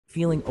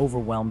Feeling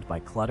overwhelmed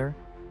by clutter?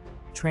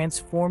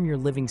 Transform your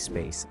living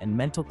space and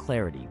mental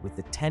clarity with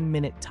the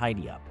 10-minute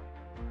tidy up.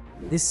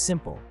 This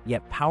simple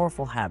yet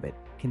powerful habit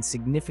can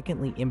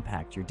significantly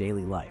impact your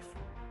daily life.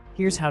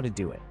 Here's how to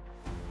do it.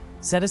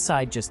 Set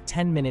aside just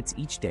 10 minutes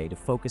each day to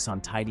focus on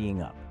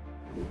tidying up.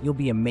 You'll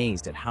be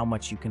amazed at how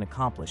much you can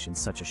accomplish in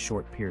such a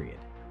short period.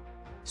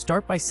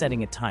 Start by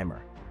setting a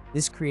timer.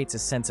 This creates a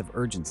sense of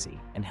urgency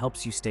and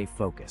helps you stay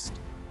focused.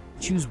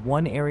 Choose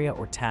one area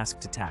or task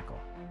to tackle.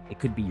 It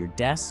could be your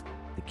desk,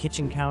 the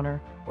kitchen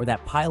counter, or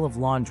that pile of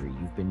laundry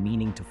you've been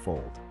meaning to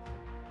fold.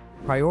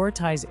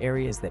 Prioritize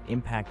areas that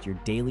impact your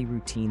daily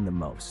routine the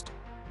most.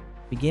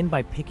 Begin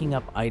by picking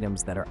up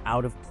items that are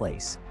out of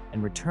place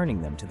and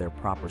returning them to their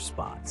proper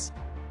spots.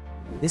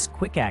 This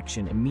quick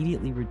action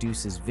immediately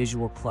reduces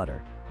visual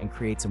clutter and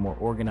creates a more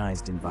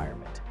organized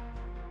environment.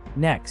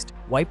 Next,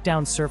 wipe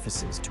down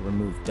surfaces to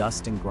remove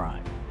dust and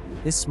grime.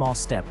 This small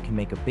step can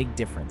make a big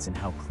difference in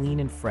how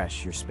clean and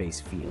fresh your space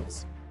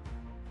feels.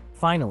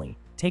 Finally,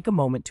 take a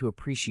moment to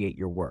appreciate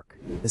your work.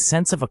 The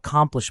sense of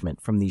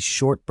accomplishment from these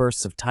short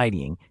bursts of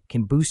tidying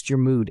can boost your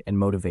mood and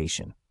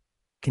motivation.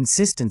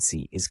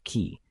 Consistency is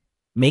key.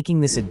 Making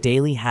this a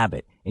daily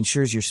habit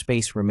ensures your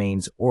space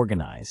remains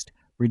organized,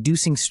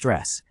 reducing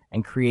stress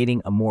and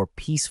creating a more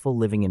peaceful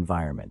living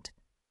environment.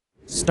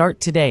 Start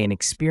today and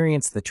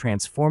experience the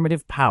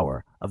transformative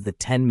power of the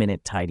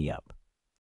 10-minute tidy up.